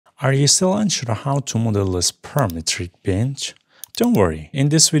Are you still unsure how to model this parametric bench? Don't worry, in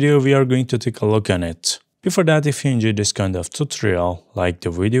this video we are going to take a look on it. Before that, if you enjoyed this kind of tutorial, like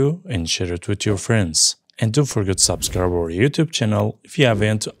the video and share it with your friends. And don't forget to subscribe our YouTube channel if you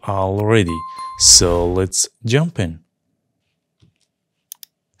haven't already. So let's jump in.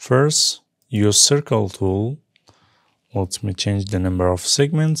 First, use circle tool. Let me change the number of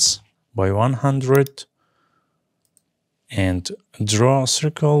segments by 100 and draw a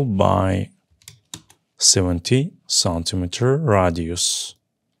circle by 70 centimeter radius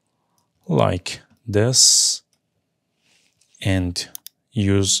like this, and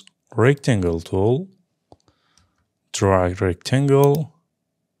use rectangle tool. Draw a rectangle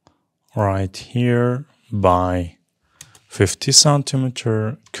right here by 50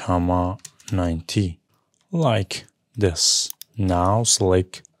 centimeter, 90 like this. Now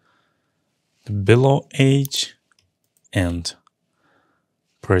select the below edge and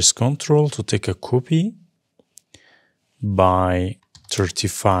press Ctrl to take a copy by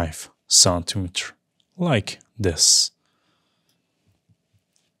 35 centimeter like this.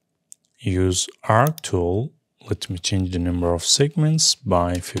 Use arc tool. Let me change the number of segments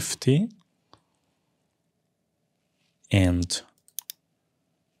by 50 and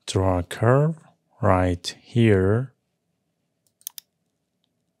draw a curve right here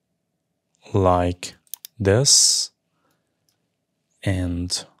like this,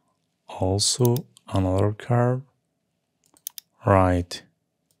 and also another curve right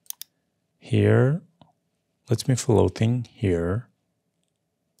here. Let me floating here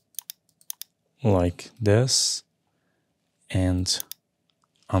like this, and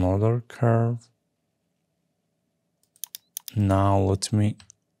another curve. Now let me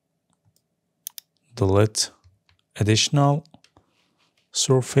delete additional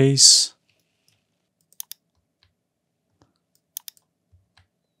surface.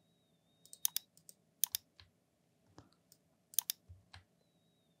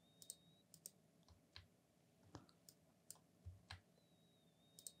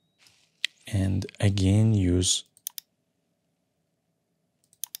 And again use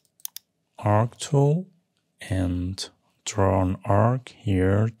arc tool and draw an arc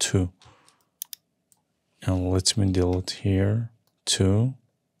here too. And let me delete here too,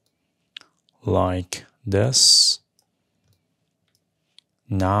 like this.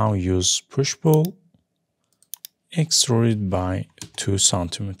 Now use push pull, extrude by 2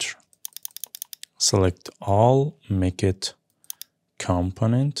 centimeter. Select all, make it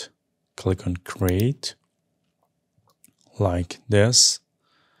component. Click on create like this.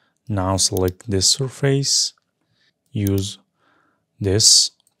 Now select this surface. Use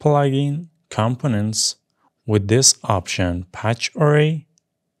this plugin components with this option patch array.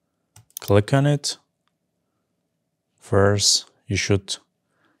 Click on it. First you should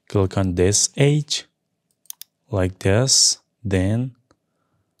click on this edge like this, then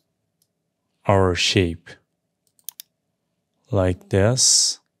our shape like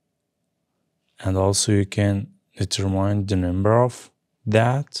this. And also you can determine the number of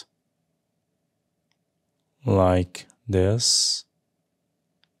that like this.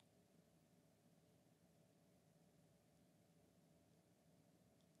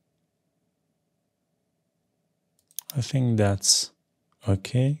 I think that's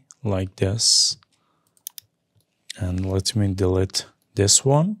okay, like this. And let me delete this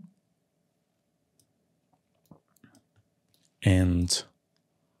one. And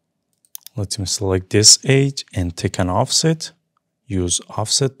let me select this edge and take an offset. Use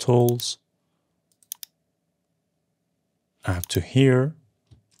offset tools up to here.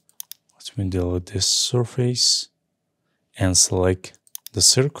 Let me delete this surface and select the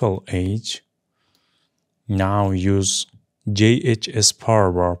circle edge. Now use JHS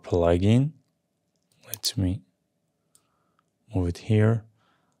Power Bar plugin. Let me move it here.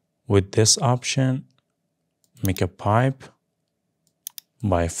 With this option, make a pipe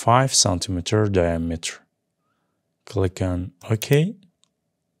by 5 centimeter diameter. Click on OK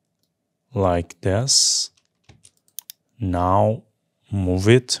like this. Now move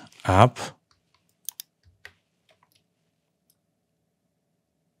it up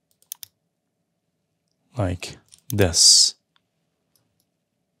like this.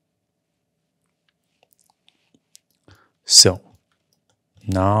 So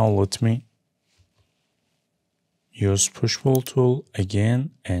now let me use push pull tool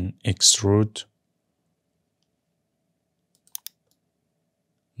again and extrude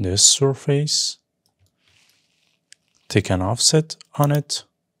this surface. Take an offset on it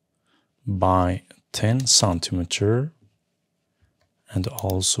by 10 centimeter and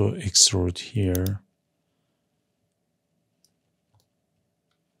also extrude here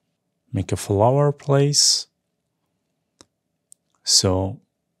make a flower place. So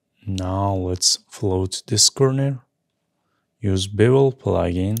now let's float this corner. Use bevel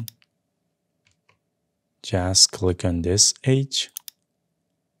plugin. Just click on this edge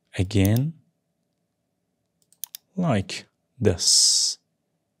again, like this.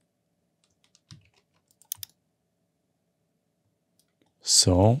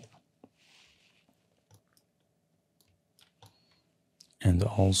 So, and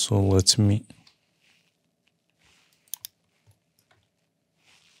also let me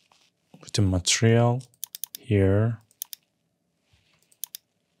put the material here,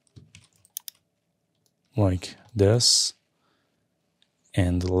 like this,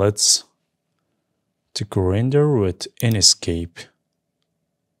 and let's take a render with Inkscape.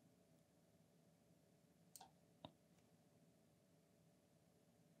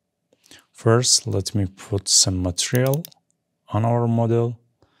 First, let me put some material on our model.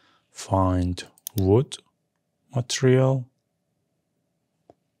 Find wood material.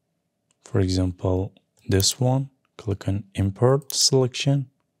 For example, this one. Click on import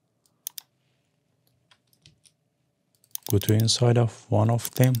selection. Go to inside of one of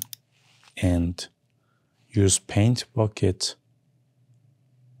them and use paint bucket.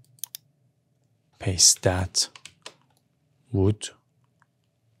 Paste that wood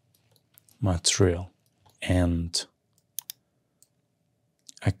material and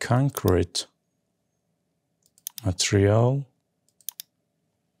a concrete material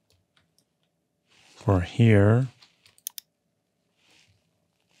for here.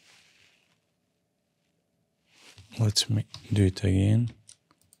 Let me do it again.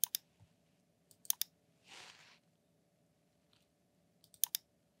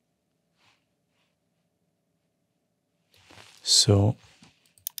 So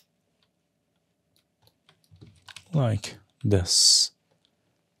like this,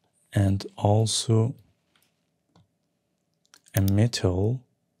 and also a metal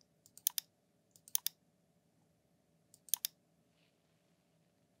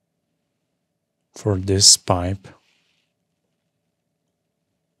for this pipe.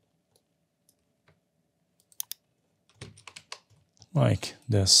 Like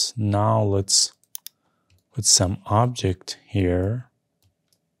this. Now let's put some object here.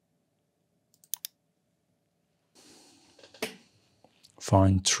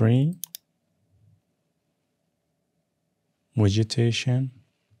 Find tree, vegetation,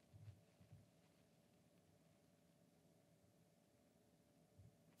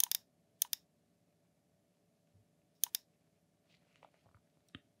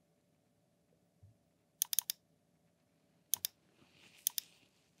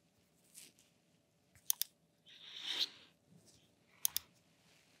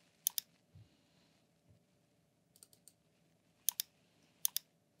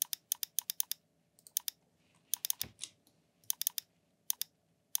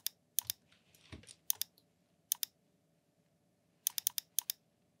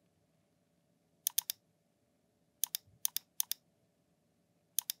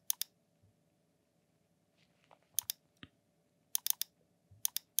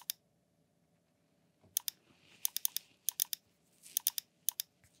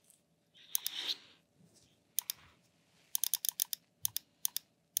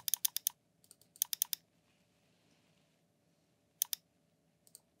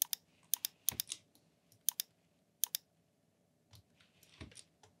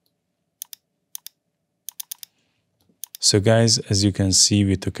 So guys, as you can see,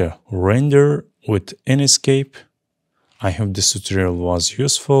 we took a render with Inkscape. I hope this tutorial was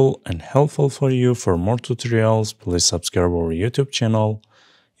useful and helpful for you. For more tutorials, please subscribe our YouTube channel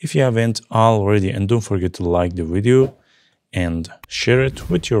if you haven't already, and don't forget to like the video and share it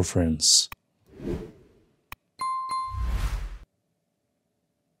with your friends.